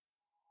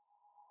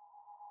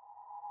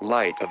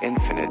light of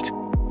infinite.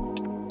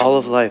 All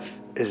of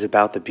life is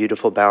about the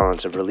beautiful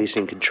balance of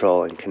releasing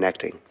control and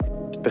connecting.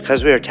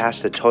 Because we are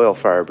tasked to toil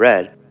for our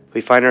bread,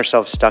 we find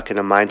ourselves stuck in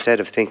a mindset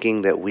of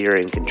thinking that we are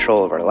in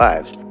control of our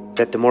lives,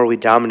 that the more we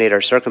dominate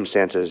our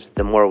circumstances,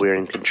 the more we are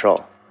in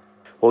control.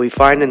 What we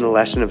find in the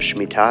lesson of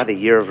Shemitah, the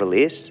year of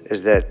release,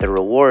 is that the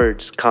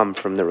rewards come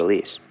from the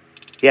release.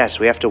 Yes,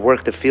 we have to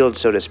work the field,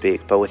 so to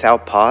speak, but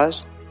without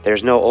pause,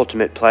 there's no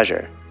ultimate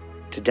pleasure.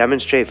 To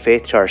demonstrate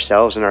faith to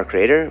ourselves and our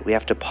Creator, we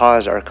have to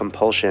pause our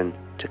compulsion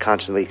to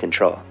constantly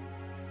control.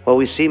 What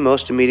we see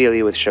most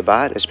immediately with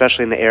Shabbat,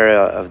 especially in the era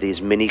of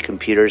these mini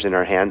computers in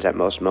our hands at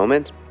most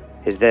moments,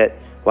 is that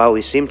while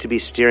we seem to be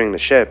steering the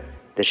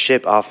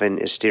ship often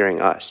is steering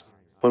us.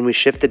 When we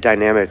shift the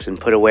dynamics and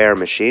put away our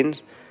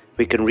machines,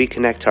 we can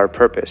reconnect to our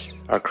purpose,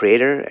 our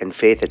Creator, and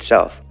faith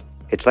itself.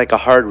 It's like a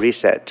hard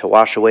reset to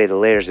wash away the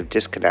layers of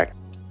disconnect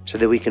so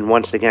that we can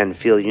once again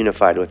feel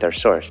unified with our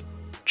Source.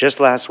 Just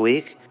last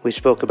week, we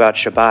spoke about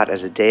Shabbat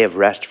as a day of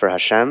rest for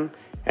Hashem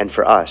and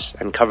for us,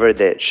 and covered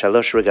the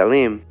Shalosh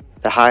Regalim,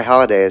 the high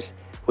holidays,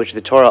 which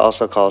the Torah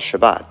also calls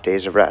Shabbat,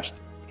 days of rest.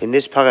 In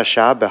this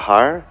parasha,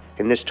 Behar,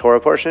 in this Torah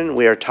portion,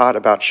 we are taught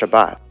about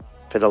Shabbat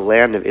for the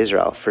land of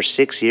Israel. For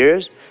 6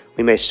 years,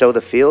 we may sow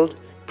the field,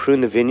 prune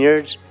the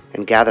vineyards,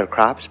 and gather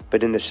crops,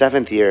 but in the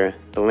 7th year,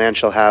 the land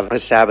shall have a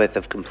Sabbath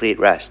of complete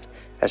rest,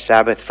 a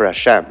Sabbath for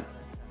Hashem.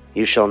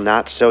 You shall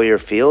not sow your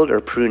field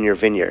or prune your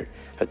vineyard,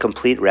 a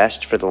complete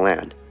rest for the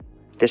land.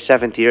 This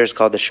 7th year is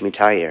called the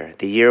Shemitah year,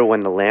 the year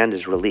when the land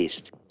is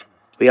released.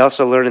 We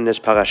also learn in this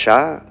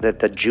parasha that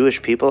the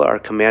Jewish people are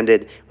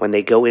commanded when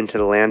they go into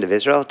the land of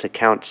Israel to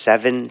count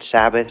 7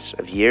 Sabbaths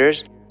of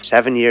years,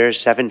 7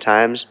 years, 7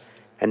 times,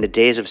 and the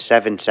days of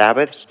 7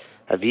 Sabbaths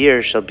of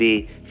years shall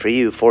be for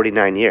you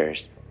 49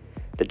 years.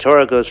 The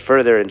Torah goes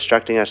further,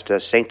 instructing us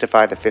to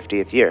sanctify the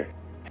 50th year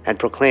and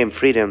proclaim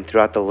freedom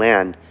throughout the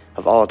land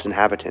of all its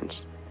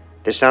inhabitants.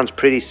 This sounds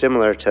pretty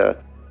similar to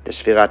the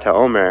Sfirat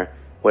HaOmer,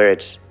 where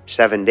it's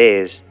 7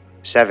 days,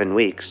 7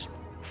 weeks,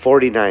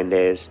 49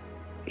 days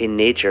in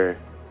nature,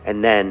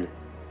 and then,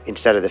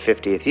 instead of the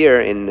 50th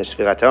year, in the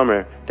Sfirat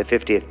HaOmer, the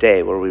 50th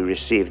day, where we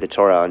receive the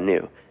Torah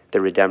anew,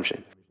 the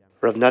redemption.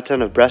 Rav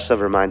Natan of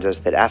Breslov reminds us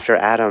that after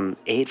Adam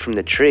ate from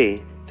the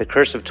tree, the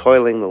curse of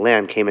toiling the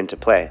land came into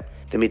play.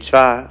 The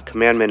mitzvah,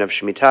 commandment of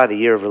Shemitah, the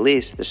year of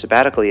release, the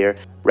sabbatical year,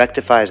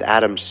 rectifies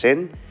Adam's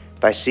sin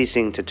by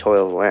ceasing to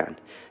toil the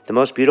land. The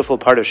most beautiful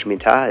part of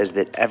Shemitah is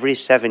that every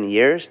 7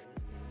 years,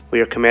 we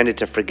are commanded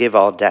to forgive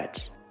all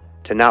debts,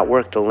 to not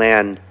work the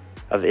land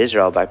of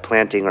Israel by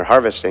planting or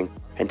harvesting,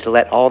 and to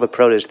let all the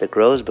produce that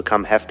grows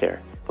become hefker,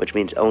 which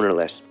means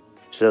ownerless,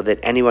 so that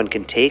anyone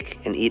can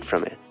take and eat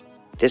from it.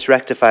 This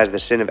rectifies the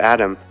sin of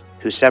Adam,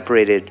 who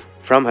separated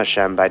from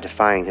Hashem by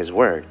defying his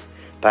word.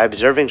 By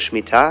observing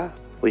Shemitah,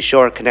 we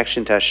show our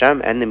connection to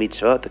Hashem and the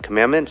mitzvot, the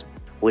commandments,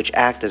 which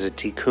act as a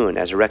tikkun,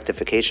 as a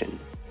rectification.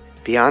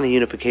 Beyond the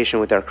unification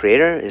with our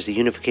Creator is the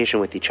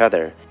unification with each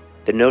other.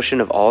 The notion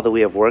of all that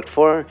we have worked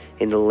for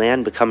in the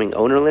land becoming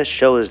ownerless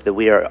shows that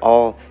we are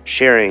all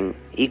sharing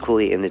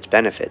equally in its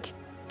benefits,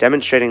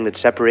 demonstrating that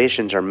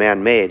separations are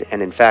man-made,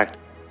 and in fact,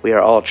 we are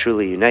all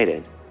truly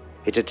united.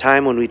 It's a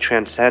time when we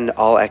transcend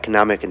all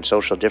economic and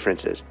social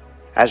differences.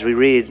 As we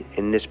read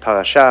in this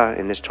parasha,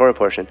 in this Torah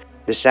portion,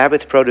 the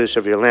Sabbath produce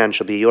of your land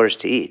shall be yours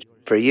to eat,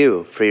 for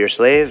you, for your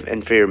slave,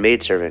 and for your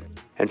maidservant,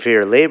 and for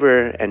your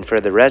laborer, and for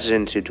the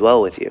residents who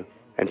dwell with you,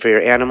 and for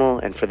your animal,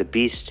 and for the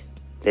beast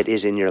that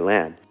is in your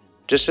land.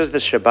 Just as the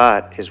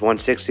Shabbat is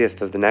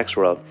 1/60th of the next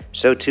world,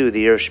 so too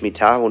the year of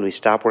Shemitah, when we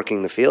stop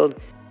working the field,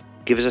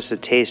 gives us a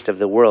taste of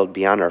the world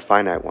beyond our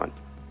finite one,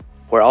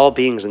 where all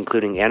beings,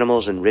 including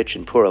animals and rich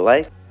and poor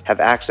alike,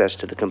 have access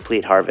to the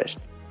complete harvest.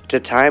 It's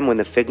a time when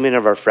the figment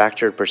of our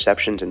fractured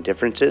perceptions and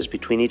differences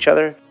between each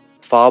other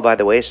fall by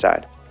the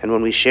wayside, and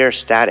when we share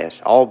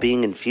status, all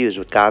being infused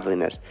with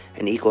godliness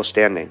and equal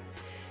standing.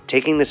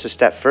 Taking this a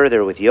step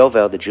further with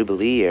Yovel, the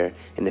Jubilee year,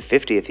 in the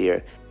 50th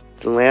year,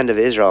 the land of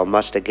Israel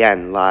must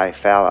again lie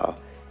fallow.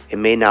 It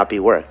may not be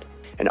worked,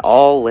 and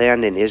all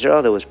land in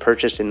Israel that was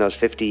purchased in those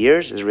 50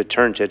 years is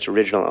returned to its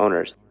original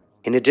owners,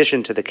 in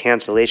addition to the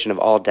cancellation of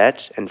all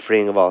debts and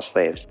freeing of all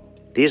slaves.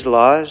 These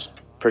laws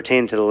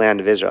pertain to the land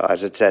of Israel,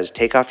 as it says,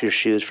 "Take off your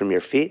shoes from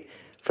your feet,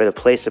 for the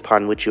place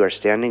upon which you are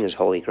standing is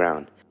holy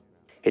ground."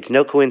 It's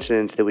no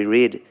coincidence that we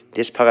read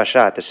this parasha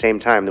at the same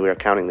time that we are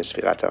counting the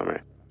Sfirat HaOmer.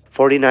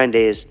 49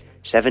 days,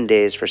 7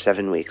 days for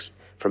 7 weeks,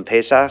 from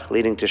Pesach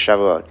leading to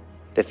Shavuot,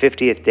 the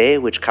 50th day,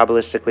 which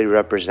Kabbalistically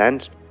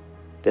represents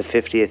the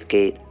 50th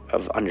gate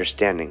of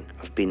understanding,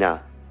 of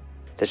Binah.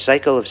 The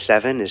cycle of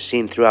 7 is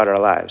seen throughout our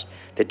lives.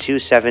 The 2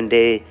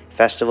 7-day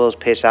festivals,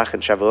 Pesach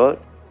and Shavuot,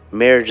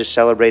 marriage is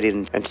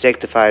celebrated and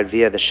sanctified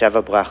via the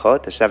Sheva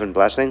Brachot, the 7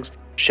 blessings.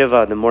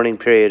 Shiva, the mourning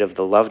period of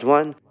the loved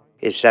one,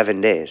 is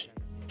 7 days.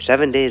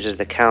 7 days is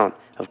the count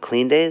of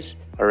clean days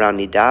around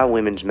Nidah,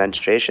 women's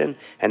menstruation,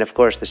 and of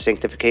course the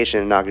sanctification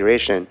and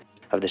inauguration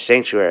of the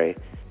sanctuary,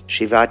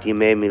 Shivat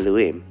Yimei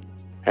Miluim,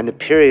 and the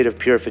period of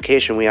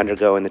purification we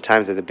undergo in the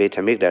times of the Beit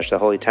HaMikdash, the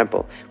Holy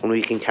Temple, when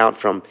we can count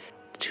from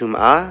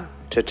Tum'ah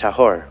to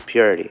Tahor,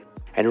 purity,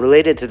 And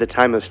related to the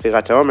time of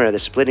Sfirat HaOmer, the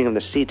splitting of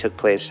the sea took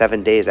place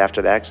 7 days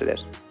after the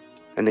Exodus.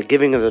 And the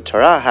giving of the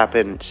Torah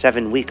happened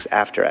 7 weeks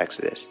after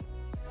Exodus.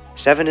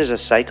 7 is a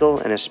cycle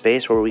and a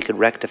space where we could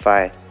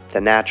rectify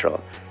the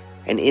natural.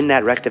 And in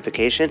that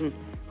rectification,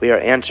 we are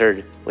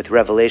answered with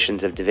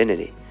revelations of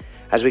divinity.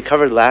 As we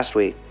covered last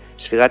week,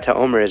 Sfirat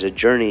HaOmer is a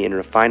journey in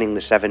refining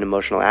the 7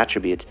 emotional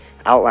attributes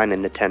outlined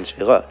in the 10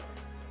 Sfirot.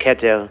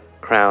 Keter,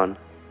 crown,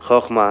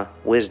 Chokhmah,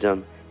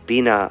 wisdom,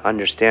 Bina,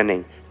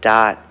 understanding,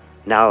 Da'at,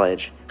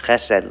 knowledge,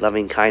 Chesed,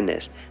 loving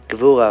kindness,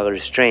 Gevura,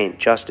 restraint,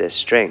 justice,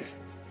 strength,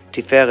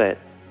 Tiferet,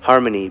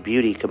 harmony,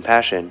 beauty,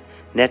 compassion,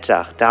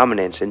 Netzach,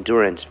 dominance,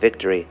 endurance,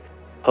 victory,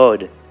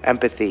 Hod,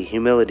 empathy,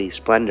 humility,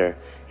 splendor,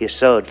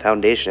 Yesod,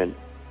 foundation,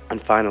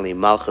 and finally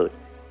Malchut,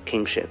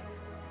 kingship.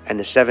 And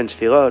the 7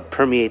 Sfirot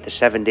permeate the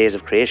 7 days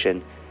of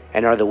creation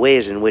and are the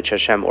ways in which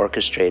Hashem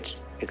orchestrates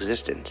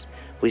existence.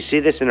 We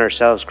see this in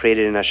ourselves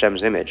created in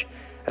Hashem's image,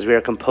 as we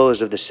are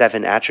composed of the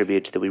 7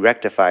 attributes that we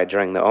rectify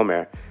during the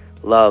Omer: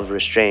 love,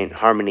 restraint,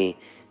 harmony,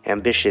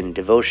 ambition,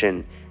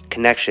 devotion,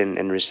 connection,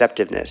 and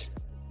receptiveness.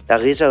 The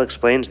Arizal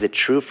explains that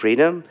true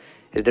freedom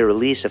is the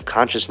release of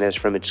consciousness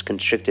from its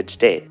constricted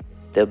state,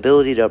 the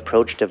ability to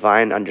approach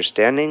divine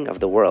understanding of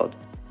the world.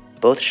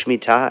 Both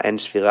Shemitah and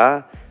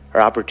Sfirah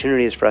are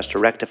opportunities for us to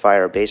rectify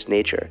our base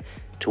nature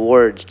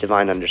towards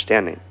divine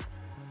understanding.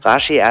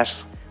 Rashi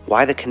asks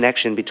why the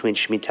connection between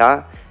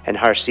Shemitah and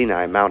Har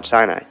Sinai, Mount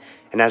Sinai,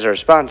 and as a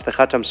response, the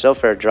Khatam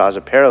Sofer draws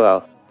a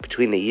parallel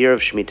between the year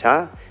of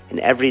Shemitah and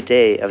every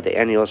day of the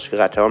annual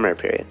Sfirat HaOmer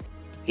period.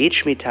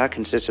 Each Shemitah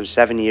consists of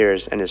 7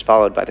 years and is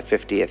followed by the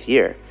 50th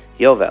year,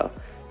 Yovel.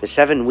 The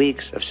 7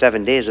 weeks of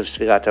 7 days of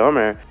Sfirat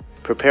HaOmer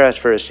prepare us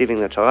for receiving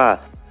the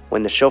Torah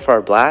when the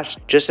shofar blasts,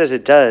 just as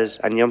it does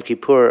on Yom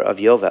Kippur of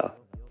Yovel.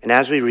 And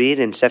as we read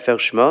in Sefer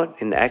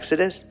Shemot in the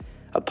Exodus,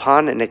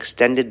 upon an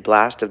extended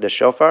blast of the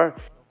shofar,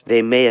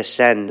 they may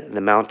ascend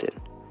the mountain.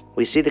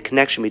 We see the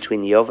connection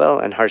between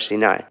Yovel and Har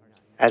Sinai,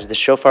 as the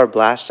shofar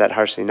blasts at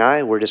Har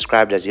Sinai were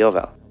described as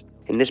Yovel.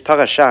 In this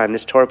parasha, in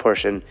this Torah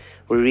portion,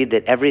 we read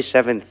that every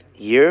 7th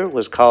year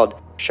was called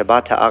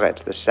Shabbat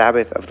Haaretz, the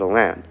Sabbath of the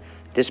land.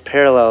 This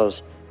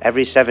parallels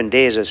every 7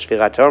 days of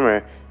Sfirat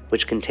HaOmer,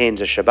 which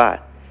contains a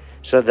Shabbat.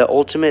 So the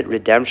ultimate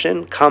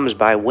redemption comes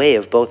by way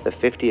of both the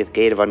 50th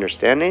gate of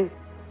understanding,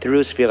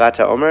 through Sfirat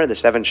HaOmer, the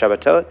 7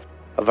 Shabbatot,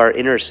 of our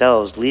inner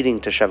selves leading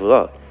to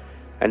Shavuot,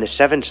 and the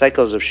 7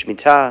 cycles of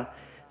Shemitah,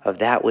 of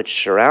that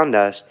which surround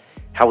us,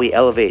 how we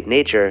elevate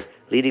nature,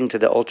 leading to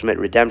the ultimate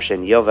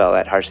redemption, Yovel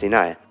at Har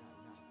Sinai.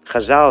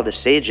 Chazal, the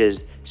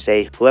sages,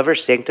 say, whoever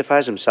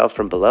sanctifies himself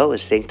from below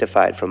is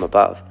sanctified from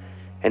above.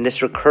 And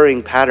this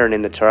recurring pattern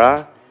in the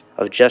Torah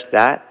of just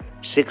that,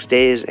 6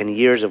 days and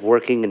years of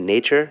working in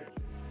nature,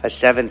 a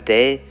 7th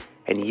day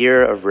and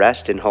year of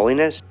rest in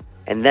holiness,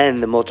 and then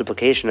the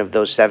multiplication of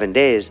those 7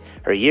 days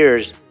or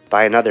years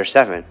by another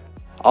 7,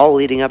 all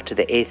leading up to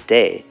the 8th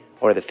day,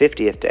 or the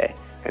 50th day,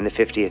 and the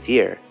 50th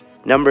year.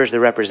 Numbers that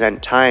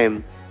represent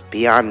time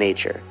beyond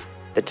nature,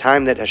 the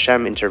time that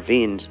Hashem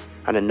intervenes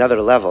on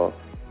another level,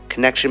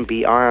 connection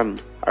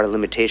beyond our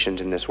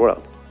limitations in this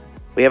world.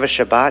 We have a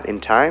Shabbat in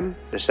time,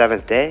 the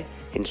 7th day,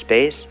 in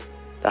space,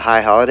 the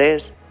high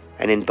holidays,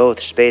 and in both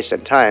space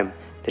and time,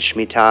 the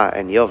Shemitah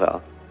and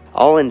Yovel,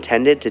 all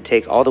intended to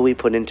take all that we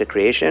put into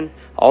creation,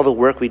 all the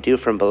work we do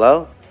from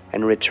below,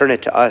 and return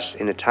it to us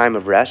in a time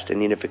of rest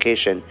and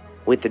unification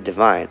with the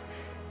divine.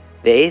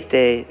 The 8th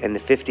day and the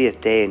 50th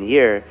day and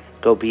year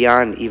go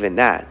beyond even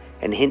that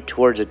and hint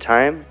towards a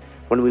time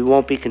when we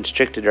won't be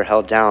constricted or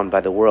held down by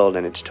the world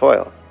and its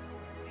toil.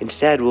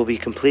 Instead, we'll be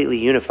completely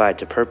unified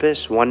to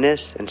purpose,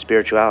 oneness, and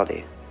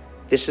spirituality.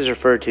 This is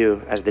referred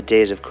to as the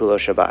days of Kulo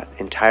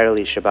Shabbat,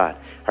 entirely Shabbat.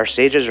 Our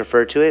sages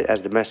refer to it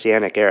as the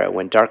Messianic era,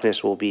 when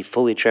darkness will be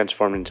fully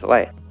transformed into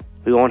light.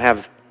 We won't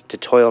have to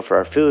toil for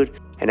our food,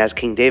 and as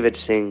King David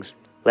sings,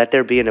 let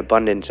there be an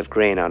abundance of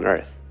grain on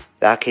earth.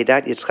 The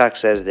Akedat Yitzchak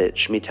says that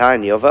Shemitah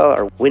and Yovel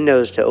are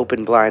windows to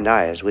open blind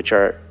eyes, which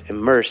are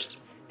immersed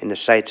in the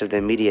sights of the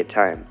immediate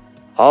time.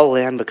 All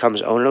land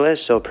becomes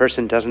ownerless, so a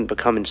person doesn't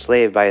become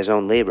enslaved by his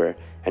own labor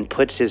and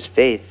puts his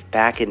faith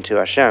back into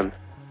Hashem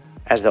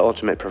as the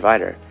ultimate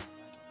provider.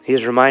 He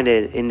is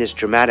reminded in this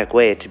dramatic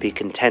way to be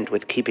content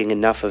with keeping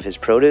enough of his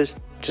produce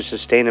to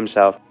sustain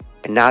himself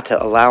and not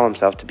to allow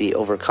himself to be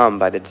overcome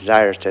by the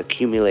desires to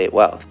accumulate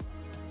wealth.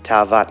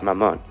 Ta'avat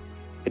Mammon.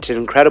 It's an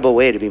incredible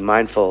way to be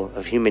mindful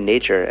of human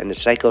nature and the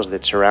cycles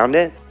that surround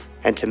it,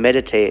 and to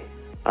meditate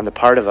on the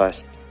part of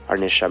us, our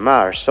neshama,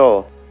 our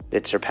soul,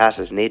 that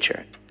surpasses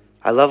nature.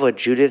 I love what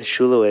Judith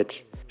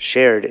Shulowitz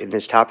shared in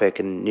this topic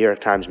in New York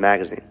Times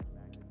Magazine.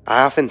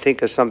 I often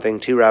think of something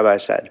two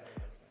rabbis said.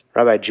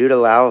 Rabbi Judah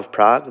Lau of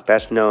Prague,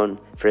 best known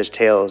for his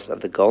tales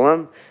of the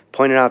Golem,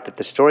 pointed out that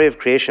the story of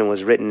creation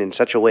was written in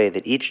such a way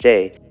that each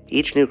day,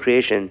 each new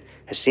creation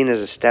is seen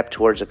as a step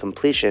towards a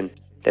completion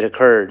that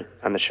occurred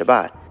on the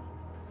Shabbat.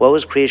 What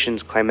was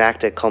creation's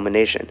climactic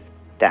culmination?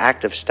 The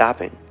act of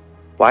stopping.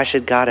 Why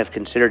should God have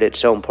considered it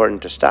so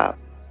important to stop?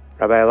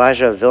 Rabbi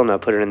Elijah of Vilna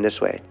put it in this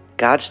way: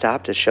 God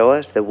stopped to show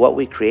us that what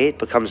we create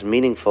becomes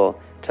meaningful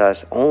to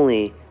us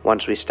only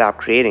once we stop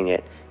creating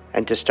it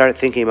and to start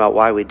thinking about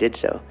why we did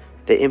so.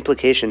 The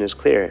implication is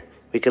clear.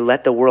 We could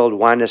let the world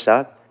wind us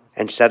up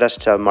and set us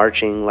to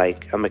marching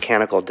like a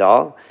mechanical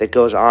doll that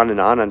goes on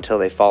until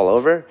they fall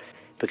over,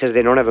 because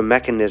they don't have a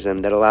mechanism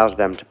that allows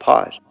them to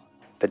pause.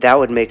 But that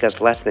would make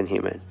us less than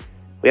human.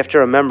 We have to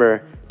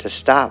remember to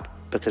stop,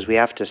 because we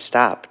have to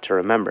stop to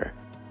remember.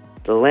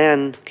 The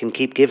land can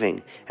keep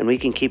giving, and we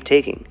can keep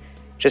taking,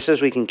 just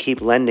as we can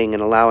keep lending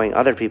and allowing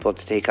other people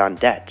to take on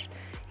debts,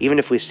 even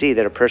if we see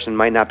that a person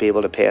might not be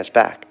able to pay us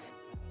back.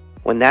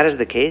 When that is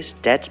the case,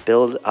 debts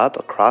build up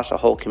across a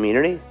whole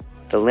community.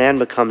 The land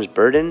becomes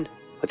burdened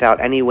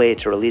without any way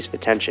to release the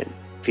tension,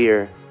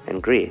 fear,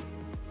 and greed.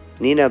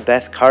 Nina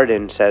Beth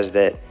Cardin says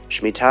that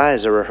Shemitah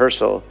is a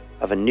rehearsal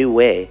of a new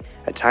way,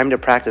 a time to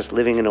practice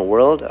living in a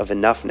world of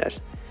enoughness,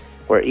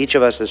 where each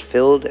of us is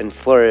filled and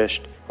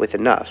flourished with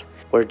enough,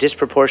 where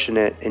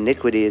disproportionate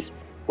iniquities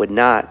would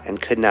not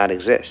and could not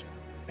exist.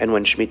 And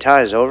when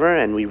Shemitah is over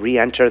and we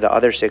re-enter the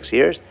other 6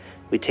 years,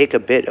 we take a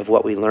bit of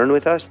what we learn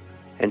with us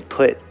and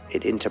put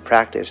it into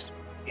practice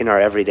in our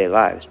everyday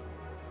lives.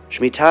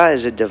 Shemitah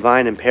is a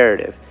divine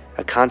imperative,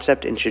 a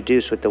concept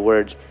introduced with the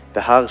words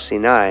behar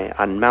Sinai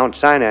on Mount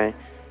Sinai,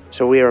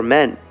 so we are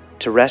meant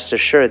to rest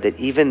assured that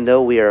even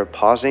though we are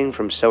pausing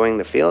from sowing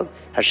the field,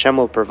 Hashem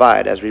will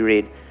provide, as we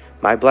read,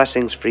 "My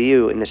blessings for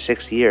you in the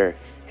 6th year,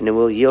 and it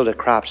will yield a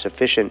crop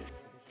sufficient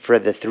for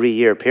the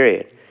 3-year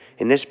period."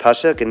 In this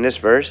pasuk, in this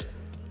verse,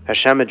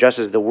 Hashem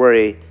addresses the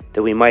worry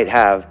that we might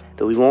have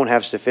that we won't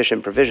have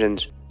sufficient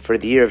provisions for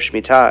the year of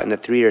Shemitah and the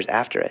 3 years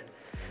after it.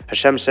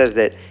 Hashem says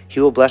that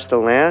He will bless the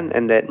land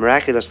and that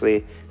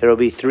miraculously there will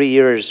be 3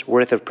 years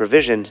worth of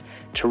provisions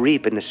to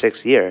reap in the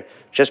 6th year,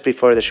 just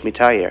before the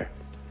Shemitah year.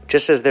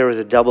 Just as there was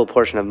a double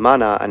portion of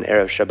manna on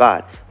Erev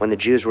Shabbat when the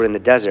Jews were in the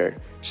desert,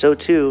 so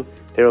too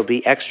there will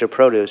be extra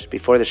produce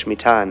before the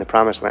Shemitah in the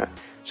Promised Land,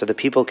 so the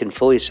people can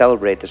fully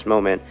celebrate this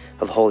moment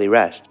of holy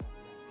rest.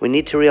 We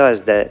need to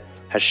realize that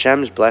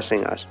Hashem's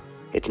blessing us.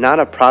 It's not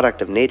a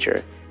product of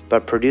nature,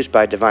 but produced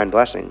by divine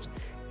blessings.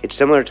 It's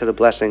similar to the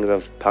blessings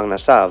of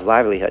parnasah, of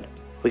livelihood.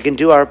 We can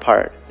do our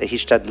part, the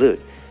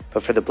hishtadlut,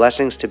 but for the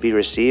blessings to be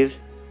received,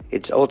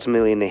 it's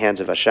ultimately in the hands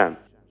of Hashem.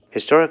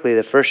 Historically,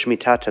 the first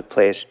Shemitah took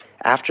place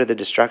after the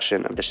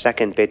destruction of the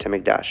second Beit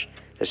HaMikdash,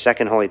 the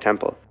second Holy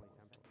Temple.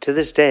 To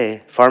this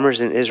day,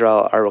 farmers in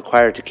Israel are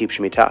required to keep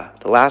Shemitah.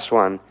 The last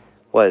one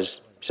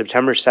was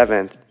September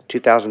 7th,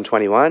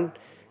 2021,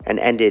 and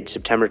ended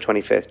September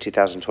 25th,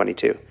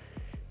 2022.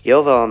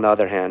 Yovel, on the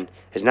other hand,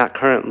 is not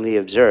currently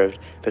observed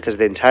because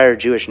the entire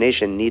Jewish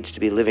nation needs to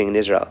be living in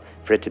Israel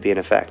for it to be in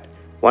effect.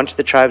 Once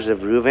the tribes of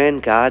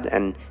Reuven, Gad,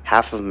 and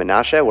half of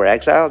Manasseh were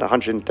exiled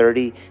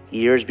 130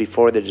 years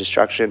before the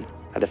destruction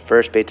of the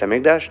first Beit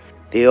HaMikdash,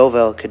 the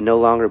Yovel could no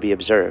longer be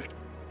observed.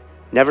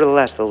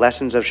 Nevertheless, the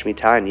lessons of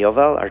Shemitah and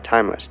Yovel are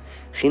timeless.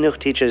 Chinuch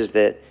teaches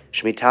that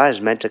Shemitah is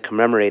meant to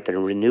commemorate the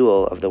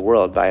renewal of the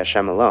world by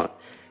Hashem alone,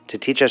 to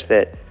teach us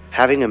that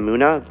having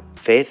emunah,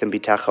 faith, and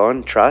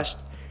bitachon, trust,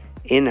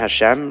 in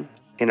Hashem,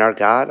 in our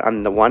God,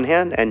 on the one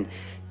hand, and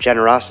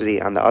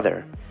generosity on the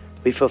other.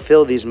 We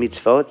fulfill these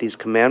mitzvot, these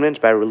commandments,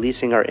 by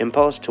releasing our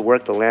impulse to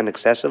work the land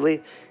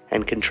excessively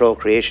and control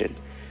creation.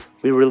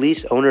 We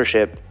release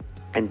ownership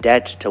and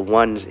debts to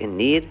ones in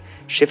need,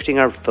 shifting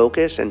our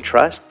focus and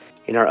trust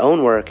in our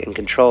own work and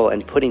control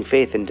and putting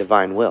faith in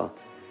divine will.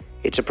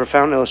 It's a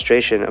profound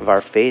illustration of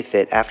our faith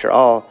that, after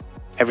all,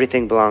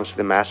 everything belongs to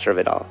the master of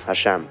it all,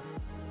 Hashem.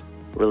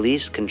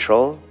 Release,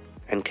 control,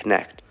 and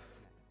connect.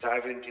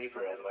 Dive in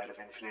deeper at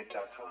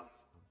lightofinfinite.com.